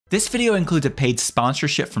This video includes a paid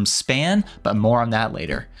sponsorship from Span, but more on that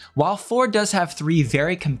later. While Ford does have 3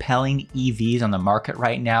 very compelling EVs on the market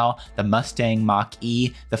right now, the Mustang Mach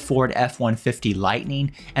E, the Ford F150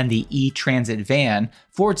 Lightning, and the E-Transit van,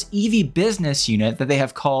 Ford's EV business unit that they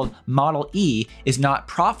have called Model E is not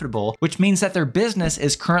profitable, which means that their business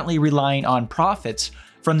is currently relying on profits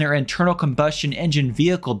from their internal combustion engine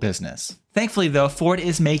vehicle business. Thankfully though, Ford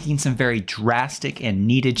is making some very drastic and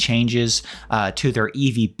needed changes to their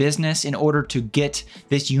EV business in order to get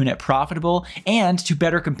this unit profitable and to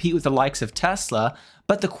better compete with the likes of Tesla.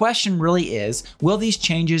 But the question really is, will these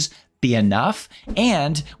changes be enough?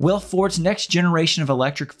 And will Ford's next generation of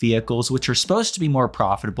electric vehicles, which are supposed to be more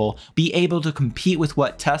profitable, be able to compete with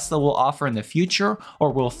what Tesla will offer in the future,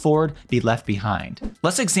 or will Ford be left behind?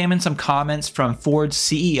 Let's examine some comments from Ford's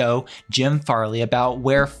CEO, Jim Farley, about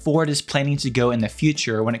where Ford is planning to go in the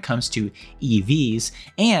future when it comes to EVs,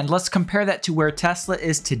 and let's compare that to where Tesla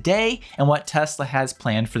is today and what Tesla has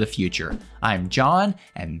planned for the future. I'm John,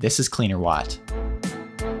 and this is Cleanerwatt.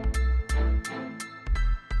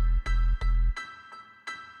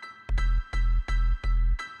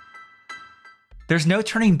 There's no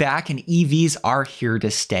turning back, and EVs are here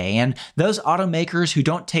to stay, and those automakers who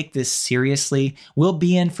don't take this seriously will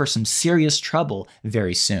be in for some serious trouble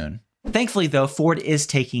very soon. Thankfully though, Ford is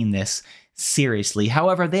taking this seriously.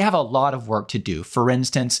 However, they have a lot of work to do. For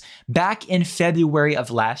instance, back in February of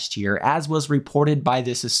last year, as was reported by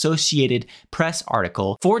this Associated Press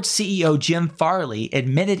article, Ford CEO Jim Farley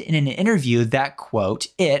admitted in an interview that, quote,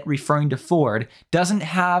 it, referring to Ford, doesn't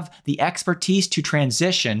have the expertise to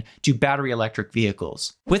transition to battery electric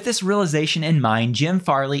vehicles. With this realization in mind, Jim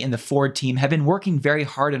Farley and the Ford team have been working very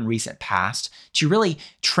hard in recent past to really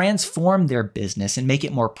transform their business and make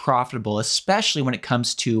it more profitable, especially when it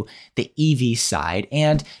comes to the EV side.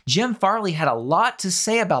 And Jim Farley had a lot to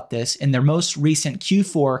say about this in their most recent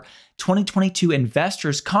Q4 2022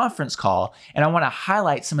 investors conference call, and I want to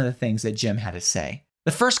highlight some of the things that Jim had to say.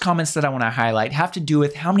 The first comments that I want to highlight have to do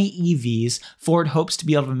with how many EVs Ford hopes to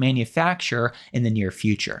be able to manufacture in the near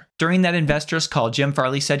future. During that investors call, Jim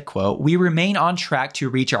Farley said, quote, we remain on track to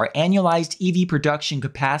reach our annualized EV production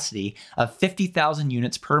capacity of 50,000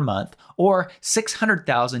 units per month or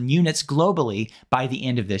 600,000 units globally by the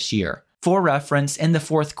end of this year. For reference, in the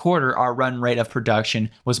fourth quarter, our run rate of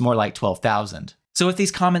production was more like 12,000. So with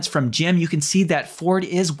these comments from Jim, you can see that Ford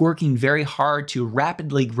is working very hard to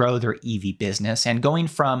rapidly grow their EV business, and going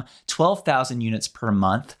from 12,000 units per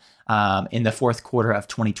month in the fourth quarter of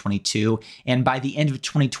 2022, and by the end of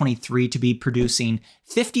 2023 to be producing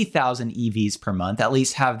 50,000 EVs per month, at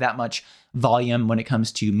least have that much volume when it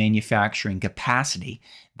comes to manufacturing capacity.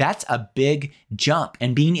 That's a big jump,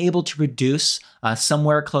 and being able to produce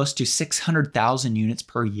somewhere close to 600,000 units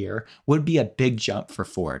per year would be a big jump for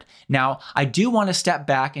Ford. Now, I do want to step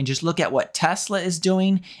back and just look at what Tesla is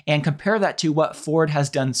doing and compare that to what Ford has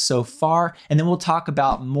done so far, and then we'll talk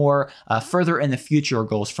about more further in the future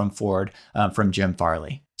goals from Ford from Jim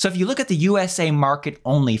Farley. So if you look at the USA market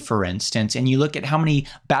only, for instance, and you look at how many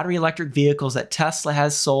battery electric vehicles that Tesla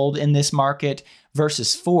has sold in this market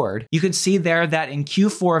versus Ford, you can see there that in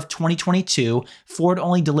Q4 of 2022, Ford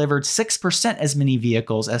only delivered 6% as many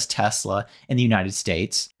vehicles as Tesla in the United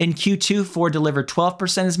States. In Q2, Ford delivered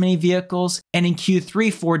 12% as many vehicles, and in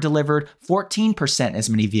Q3, Ford delivered 14% as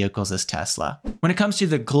many vehicles as Tesla. When it comes to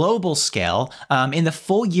the global scale, in the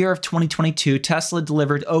full year of 2022, Tesla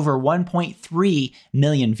delivered over 1.3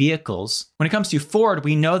 million vehicles. When it comes to Ford,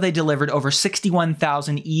 we know they delivered over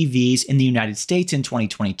 61,000 EVs in the United States in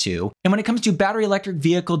 2022. And when it comes to battery electric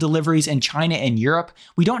vehicle deliveries in China and Europe,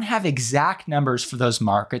 we don't have exact numbers for those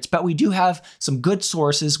markets, but we do have some good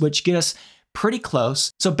sources which get us pretty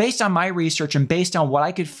close. So based on my research and based on what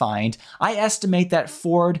I could find, I estimate that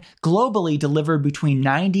Ford globally delivered between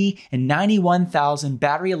 90 and 91,000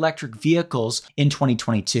 battery electric vehicles in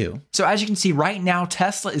 2022. So as you can see right now,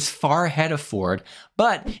 Tesla is far ahead of Ford,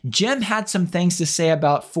 but Jim had some things to say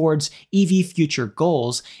about Ford's EV future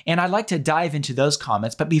goals, and I'd like to dive into those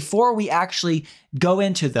comments. But before we actually go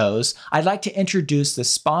into those, I'd like to introduce the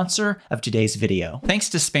sponsor of today's video. Thanks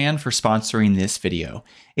to Span for sponsoring this video.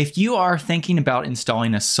 If you are thinking about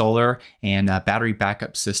installing a solar and battery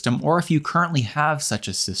backup system, or if you currently have such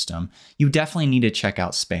a system, you definitely need to check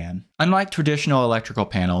out Span. Unlike traditional electrical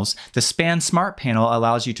panels, the Span Smart Panel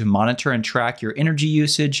allows you to monitor and track your energy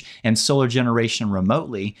usage and solar generation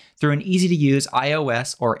remotely through an easy-to-use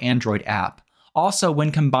iOS or Android app. Also,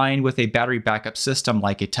 when combined with a battery backup system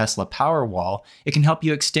like a Tesla Powerwall, it can help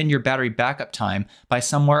you extend your battery backup time by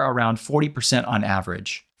somewhere around 40% on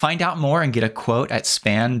average. Find out more and get a quote at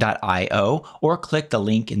span.io or click the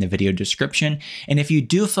link in the video description. And if you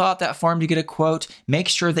do fill out that form to get a quote, make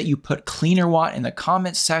sure that you put Cleanerwatt in the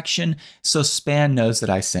comments section so Span knows that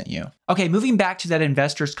I sent you. Okay, moving back to that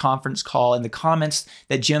investors conference call and the comments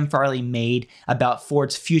that Jim Farley made about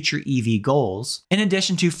Ford's future EV goals. In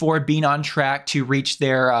addition to Ford being on track to reach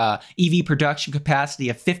their EV production capacity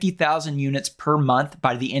of 50,000 units per month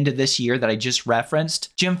by the end of this year that I just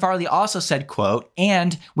referenced, Jim Farley also said, quote,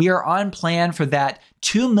 "And we are on plan for that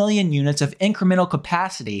 2 million units of incremental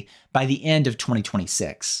capacity by the end of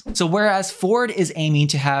 2026. So whereas Ford is aiming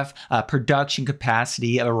to have a production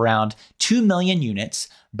capacity of around 2 million units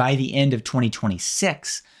by the end of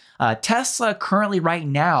 2026, Tesla currently right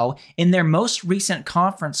now, in their most recent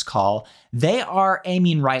conference call, they are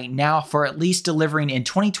aiming right now for at least delivering in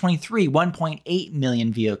 2023 1.8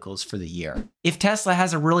 million vehicles for the year. If Tesla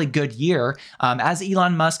has a really good year, as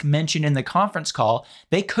Elon Musk mentioned in the conference call,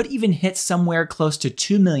 they could even hit somewhere close to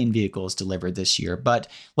 2 million vehicles delivered this year. But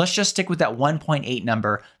let's just stick with that 1.8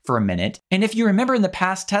 number for a minute. And if you remember in the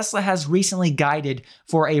past, Tesla has recently guided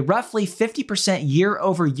for a roughly 50%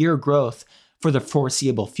 year-over-year growth for the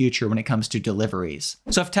foreseeable future when it comes to deliveries.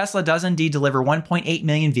 So if Tesla does indeed deliver 1.8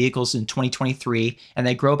 million vehicles in 2023 and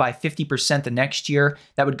they grow by 50% the next year,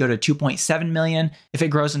 that would go to 2.7 million. If it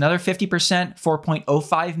grows another 50%,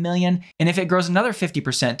 4.05 million. And if it grows another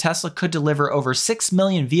 50%, Tesla could deliver over 6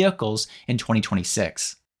 million vehicles in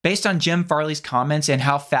 2026. Based on Jim Farley's comments and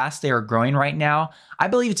how fast they are growing right now, I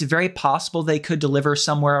believe it's very possible they could deliver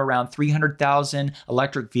somewhere around 300,000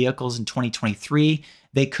 electric vehicles in 2023.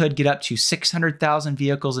 They could get up to 600,000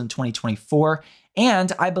 vehicles in 2024.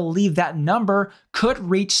 And I believe that number could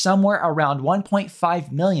reach somewhere around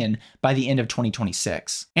 1.5 million by the end of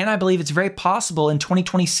 2026. And I believe it's very possible in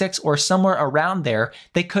 2026 or somewhere around there,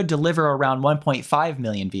 they could deliver around 1.5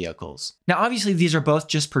 million vehicles. Now, obviously, these are both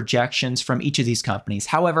just projections from each of these companies.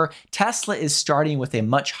 However, Tesla is starting with a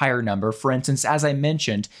much higher number. For instance, as I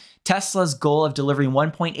mentioned, Tesla's goal of delivering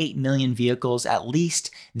 1.8 million vehicles at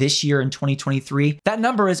least this year in 2023, that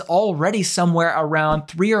number is already somewhere around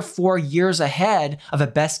 3 or 4 years ahead of a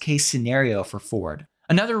best case scenario for Ford.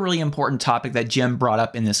 Another really important topic that Jim brought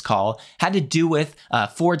up in this call had to do with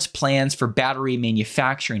Ford's plans for battery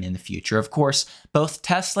manufacturing in the future. Of course, both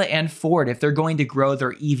Tesla and Ford, if they're going to grow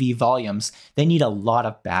their EV volumes, they need a lot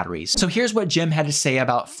of batteries. So here's what Jim had to say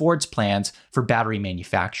about Ford's plans for battery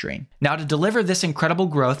manufacturing. Now, to deliver this incredible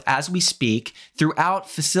growth as we speak throughout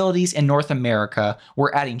facilities in North America,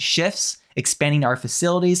 we're adding shifts, expanding our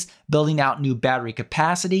facilities, building out new battery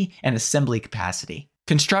capacity and assembly capacity.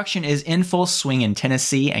 Construction is in full swing in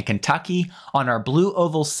Tennessee and Kentucky on our Blue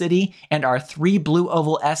Oval City and our 3 Blue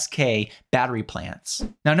Oval SK battery plants.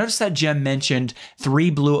 Now notice that Jim mentioned 3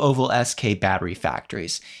 Blue Oval SK battery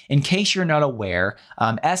factories. In case you're not aware,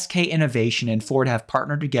 SK Innovation and Ford have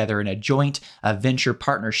partnered together in a joint venture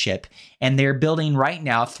partnership, and they're building right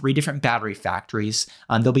now 3 different battery factories.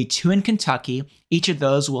 There'll be 2 in Kentucky. Each of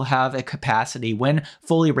those will have a capacity, when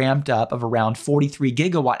fully ramped up, of around 43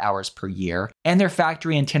 gigawatt hours per year. And their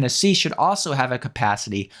factory in Tennessee should also have a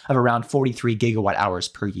capacity of around 43 gigawatt hours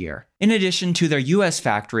per year. In addition to their US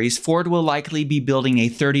factories, Ford will likely be building a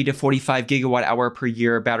 30 to 45 gigawatt hour per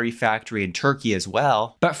year battery factory in Turkey as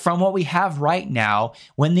well. But from what we have right now,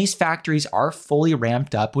 when these factories are fully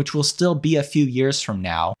ramped up, which will still be a few years from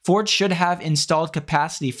now, Ford should have installed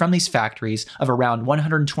capacity from these factories of around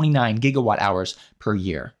 129 gigawatt hours per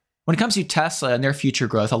year. When it comes to Tesla and their future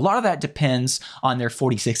growth, a lot of that depends on their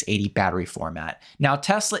 4680 battery format. Now,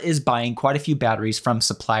 Tesla is buying quite a few batteries from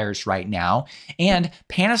suppliers right now, and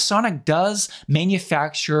Panasonic does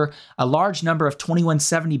manufacture a large number of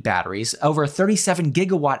 2170 batteries, over 37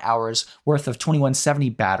 gigawatt hours worth of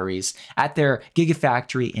 2170 batteries at their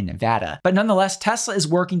Gigafactory in Nevada. But nonetheless, Tesla is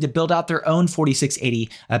working to build out their own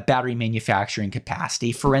 4680 battery manufacturing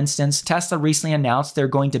capacity. For instance, Tesla recently announced they're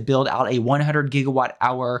going to build out a 100 gigawatt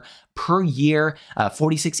hour per year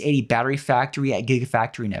 4680 battery factory at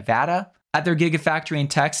Gigafactory Nevada. At their Gigafactory in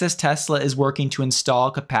Texas, Tesla is working to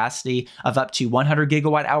install capacity of up to 100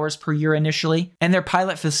 gigawatt hours per year initially. And their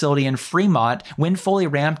pilot facility in Fremont, when fully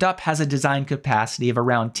ramped up, has a design capacity of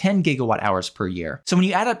around 10 gigawatt hours per year. So when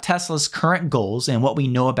you add up Tesla's current goals and what we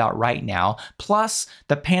know about right now, plus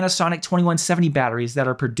the Panasonic 2170 batteries that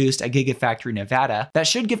are produced at Gigafactory Nevada, that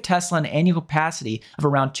should give Tesla an annual capacity of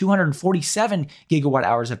around 247 gigawatt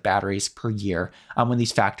hours of batteries per year when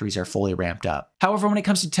these factories are fully ramped up. However, when it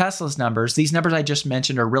comes to Tesla's numbers, these numbers I just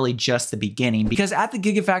mentioned are really just the beginning, because at the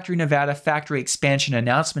Gigafactory Nevada factory expansion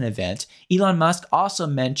announcement event, Elon Musk also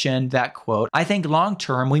mentioned that, quote, "I think long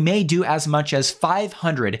term we may do as much as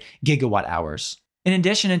 500 gigawatt hours." In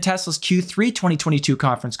addition, in Tesla's Q3 2022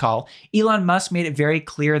 conference call, Elon Musk made it very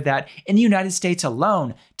clear that in the United States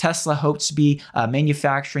alone, Tesla hopes to be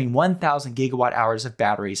manufacturing 1,000 gigawatt hours of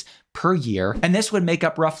batteries per year, and this would make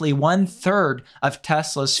up roughly 1/3 of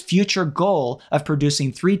Tesla's future goal of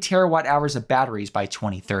producing 3 terawatt hours of batteries by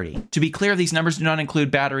 2030. To be clear, these numbers do not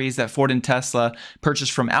include batteries that Ford and Tesla purchase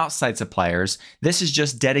from outside suppliers. This is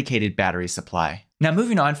just dedicated battery supply. Now,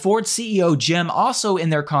 moving on, Ford CEO Jim also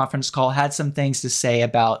in their conference call had some things to say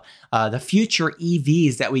about the future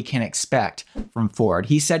EVs that we can expect from Ford.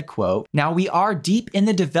 He said, quote, "Now we are deep in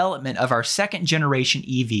the development of our second generation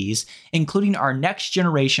EVs, including our next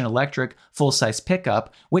generation electric full-size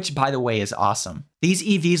pickup, which by the way is awesome. These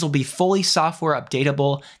EVs will be fully software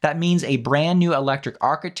updatable. That means a brand new electric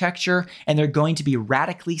architecture, and they're going to be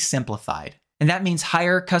radically simplified. And that means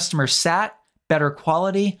higher customer sat, better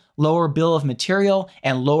quality, lower bill of material,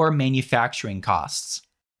 and lower manufacturing costs."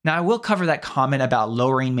 Now, I will cover that comment about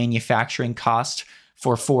lowering manufacturing costs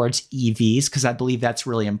for Ford's EVs, because I believe that's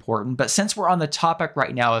really important. But since we're on the topic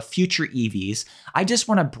right now of future EVs, I just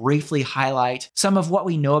want to briefly highlight some of what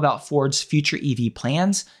we know about Ford's future EV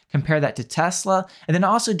plans, compare that to Tesla, and then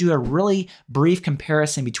also do a really brief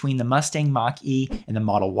comparison between the Mustang Mach E and the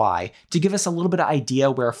Model Y to give us a little bit of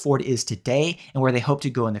idea where Ford is today and where they hope to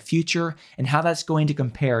go in the future and how that's going to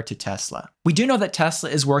compare to Tesla. We do know that Tesla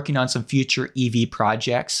is working on some future EV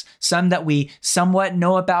projects, some that we somewhat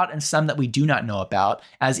know about and some that we do not know about,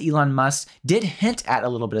 as Elon Musk did hint at a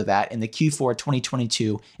little bit of that in the Q4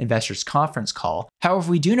 2022 investors conference call.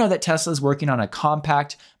 However, we do know that Tesla is working on a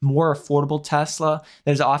compact, more affordable Tesla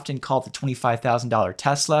that is often called the $25,000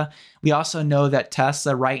 Tesla. We also know that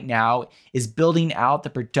Tesla right now is building out the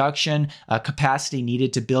production capacity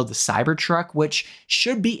needed to build the Cybertruck, which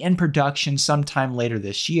should be in production sometime later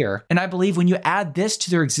this year. And I believe when you add this to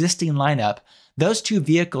their existing lineup, those two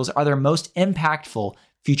vehicles are their most impactful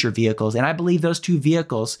future vehicles. And I believe those two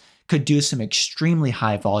vehicles could do some extremely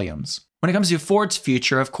high volumes. When it comes to Ford's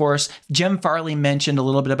future, of course, Jim Farley mentioned a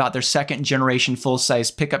little bit about their second generation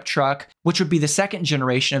full-size pickup truck, which would be the second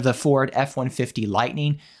generation of the Ford F-150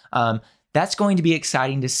 Lightning. That's going to be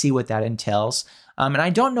exciting to see what that entails. And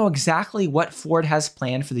I don't know exactly what Ford has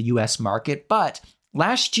planned for the US market, but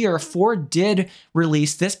last year, Ford did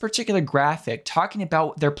release this particular graphic talking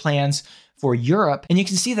about their plans for Europe. And you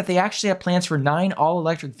can see that they actually have plans for 9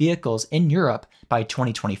 all-electric vehicles in Europe by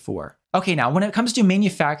 2024. Okay, now when it comes to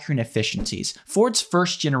manufacturing efficiencies, Ford's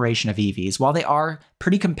first generation of EVs, while they are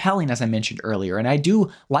pretty compelling, as I mentioned earlier, and I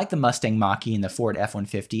do like the Mustang Mach E and the Ford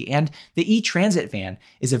F-150, and the E-Transit van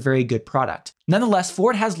is a very good product. Nonetheless,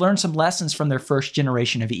 Ford has learned some lessons from their first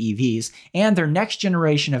generation of EVs, and their next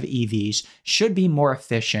generation of EVs should be more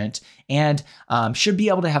efficient and should be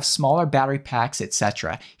able to have smaller battery packs,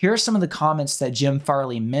 etc. Here are some of the comments that Jim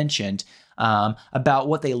Farley mentioned about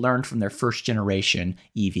what they learned from their first generation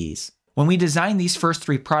EVs. When we designed these first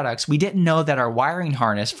 3 products, we didn't know that our wiring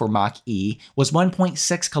harness for Mach E was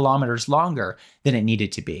 1.6 kilometers longer than it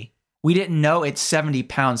needed to be. We didn't know it's 70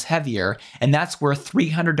 pounds heavier, and that's worth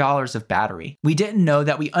 $300 of battery. We didn't know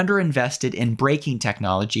that we underinvested in braking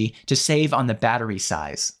technology to save on the battery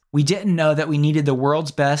size. We didn't know that we needed the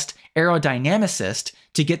world's best aerodynamicist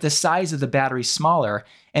to get the size of the battery smaller.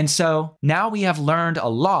 And so now we have learned a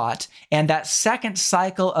lot, and that second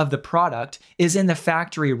cycle of the product is in the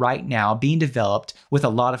factory right now being developed with a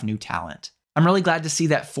lot of new talent. I'm really glad to see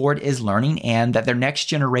that Ford is learning and that their next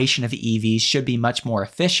generation of EVs should be much more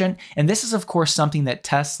efficient. And this is, of course, something that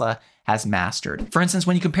Tesla has mastered. For instance,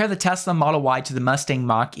 when you compare the Tesla Model Y to the Mustang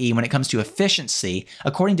Mach E when it comes to efficiency,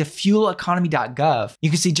 according to fueleconomy.gov, you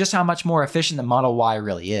can see just how much more efficient the Model Y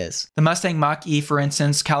really is. The Mustang Mach E, for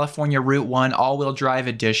instance, California Route 1 all-wheel drive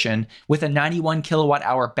edition with a 91 kilowatt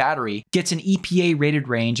hour battery gets an EPA rated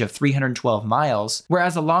range of 312 miles,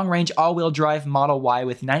 whereas the long-range all-wheel drive Model Y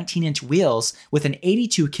with 19-inch wheels with an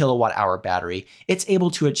 82 kilowatt hour battery, it's able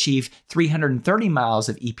to achieve 330 miles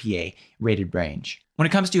of EPA rated range. When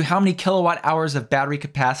it comes to how many kilowatt hours of battery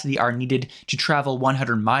capacity are needed to travel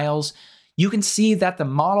 100 miles, you can see that the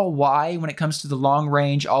Model Y, when it comes to the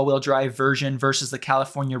long-range all-wheel drive version versus the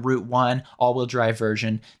California Route 1 all-wheel drive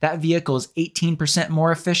version, that vehicle is 18%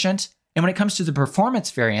 more efficient. And when it comes to the performance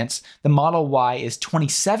variants, the Model Y is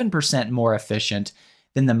 27% more efficient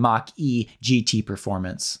than the Mach E GT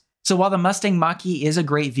performance. So while the Mustang Mach E is a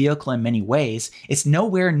great vehicle in many ways, it's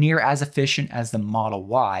nowhere near as efficient as the Model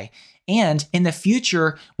Y. And in the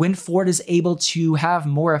future, when Ford is able to have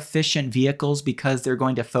more efficient vehicles because they're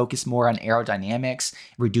going to focus more on aerodynamics,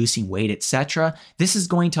 reducing weight, etc., this is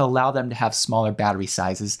going to allow them to have smaller battery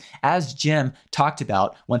sizes, as Jim talked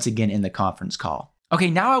about once again in the conference call. Okay,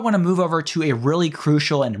 now I want to move over to a really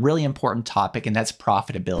crucial and really important topic, and that's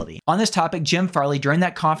profitability. On this topic, Jim Farley during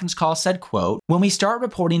that conference call said, quote, "When we start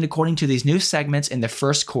reporting according to these new segments in the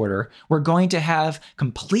first quarter, we're going to have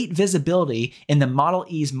complete visibility in the Model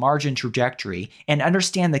E's margin trajectory and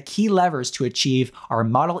understand the key levers to achieve our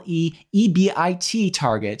Model E EBIT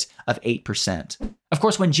target of 8%. Of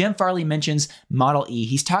course, when Jim Farley mentions Model E,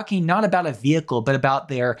 he's talking not about a vehicle, but about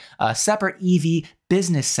their separate EV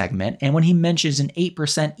business segment. And when he mentions an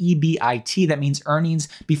 8% EBIT, that means earnings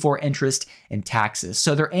before interest and taxes.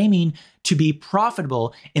 So they're aiming to be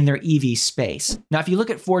profitable in their EV space. Now, if you look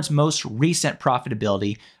at Ford's most recent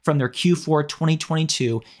profitability from their Q4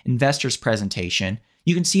 2022 investors presentation,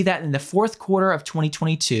 you can see that in the fourth quarter of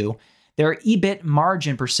 2022, their EBIT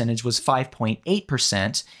margin percentage was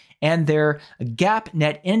 5.8%, and their GAAP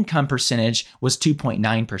net income percentage was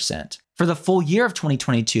 2.9%. For the full year of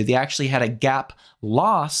 2022, they actually had a GAAP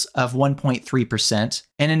loss of 1.3%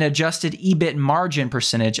 and an adjusted EBIT margin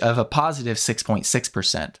percentage of a positive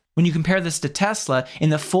 6.6%. When you compare this to Tesla,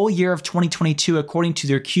 in the full year of 2022, according to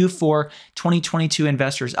their Q4 2022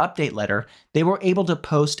 investors update letter, they were able to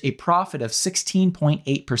post a profit of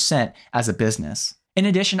 16.8% as a business. In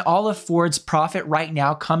addition, all of Ford's profit right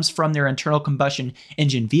now comes from their internal combustion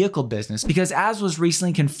engine vehicle business because, as was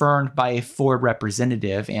recently confirmed by a Ford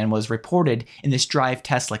representative and was reported in this Drive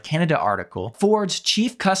Tesla Canada article, Ford's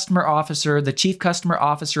chief customer officer, the chief customer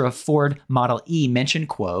officer of Ford Model E mentioned,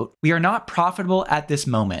 quote, "We are not profitable at this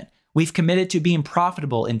moment. We've committed to being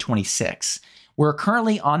profitable in 26. We're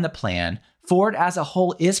currently on the plan. Ford as a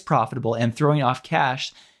whole is profitable and throwing off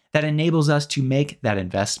cash that enables us to make that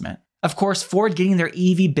investment." Of course, Ford getting their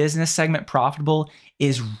EV business segment profitable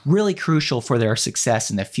is really crucial for their success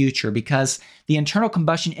in the future because the internal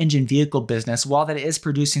combustion engine vehicle business, while that is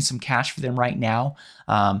producing some cash for them right now,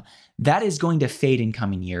 that is going to fade in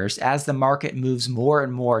coming years as the market moves more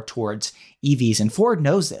and more towards EVs. And Ford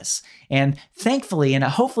knows this. And thankfully, and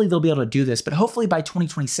hopefully they'll be able to do this, but hopefully by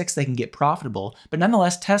 2026 they can get profitable. But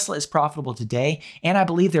nonetheless, Tesla is profitable today, and I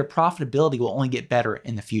believe their profitability will only get better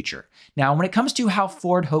in the future. Now, when it comes to how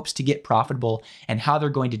Ford hopes to get profitable and how they're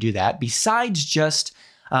going to do that, besides just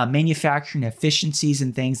manufacturing efficiencies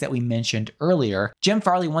and things that we mentioned earlier, Jim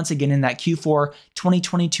Farley, once again in that Q4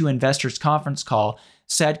 2022 investors conference call,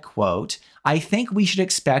 said, quote, "I think we should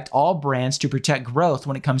expect all brands to protect growth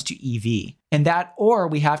when it comes to EV. And that, or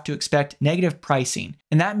we have to expect negative pricing.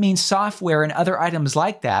 And that means software and other items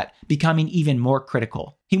like that becoming even more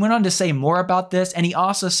critical." He went on to say more about this, and he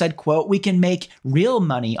also said, quote, "We can make real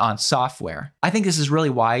money on software." I think this is really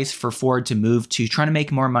wise for Ford to move to trying to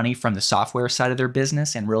make more money from the software side of their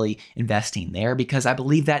business and really investing there, because I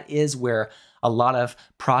believe that is where a lot of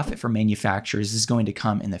profit for manufacturers is going to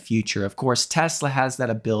come in the future. Of course, Tesla has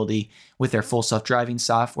that ability with their full self-driving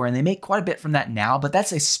software, and they make quite a bit from that now, but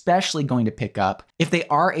that's especially going to pick up if they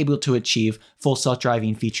are able to achieve full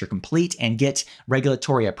self-driving feature complete and get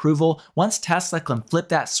regulatory approval. Once Tesla can flip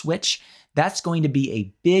that switch, that's going to be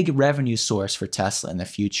a big revenue source for Tesla in the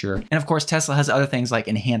future. And of course, Tesla has other things like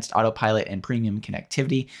enhanced autopilot and premium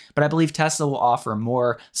connectivity, but I believe Tesla will offer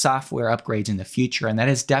more software upgrades in the future, and that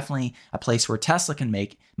is definitely a place where Tesla can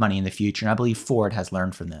make money in the future, and I believe Ford has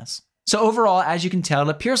learned from this. So overall, as you can tell, it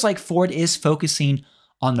appears like Ford is focusing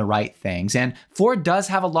on the right things. And Ford does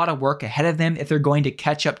have a lot of work ahead of them if they're going to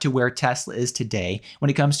catch up to where Tesla is today when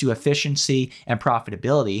it comes to efficiency and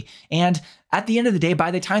profitability. And at the end of the day,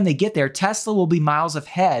 by the time they get there, Tesla will be miles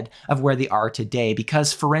ahead of where they are today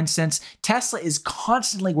because, for instance, Tesla is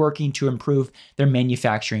constantly working to improve their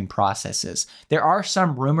manufacturing processes. There are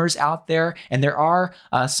some rumors out there, and there are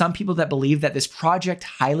some people that believe that this Project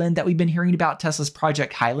Highland that we've been hearing about, Tesla's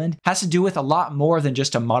Project Highland, has to do with a lot more than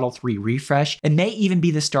just a Model 3 refresh. It may even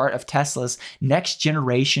be the start of Tesla's next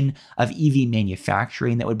generation of EV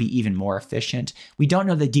manufacturing that would be even more efficient. We don't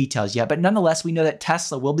know the details yet, but nonetheless, we know that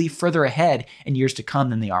Tesla will be further ahead in years to come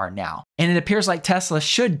than they are now. And it appears like Tesla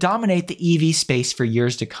should dominate the EV space for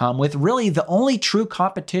years to come, with really the only true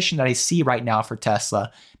competition that I see right now for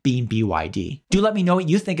Tesla being BYD. Do let me know what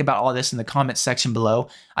you think about all this in the comments section below.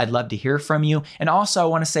 I'd love to hear from you. And also I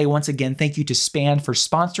want to say once again, thank you to Span for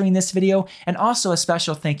sponsoring this video. And also a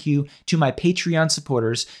special thank you to my Patreon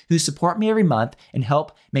supporters who support me every month and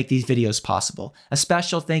help make these videos possible. A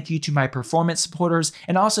special thank you to my performance supporters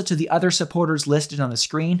and also to the other supporters listed on the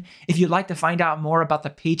screen. If you'd like to find out more about the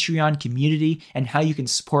Patreon community and how you can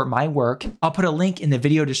support my work, I'll put a link in the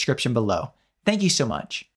video description below. Thank you so much.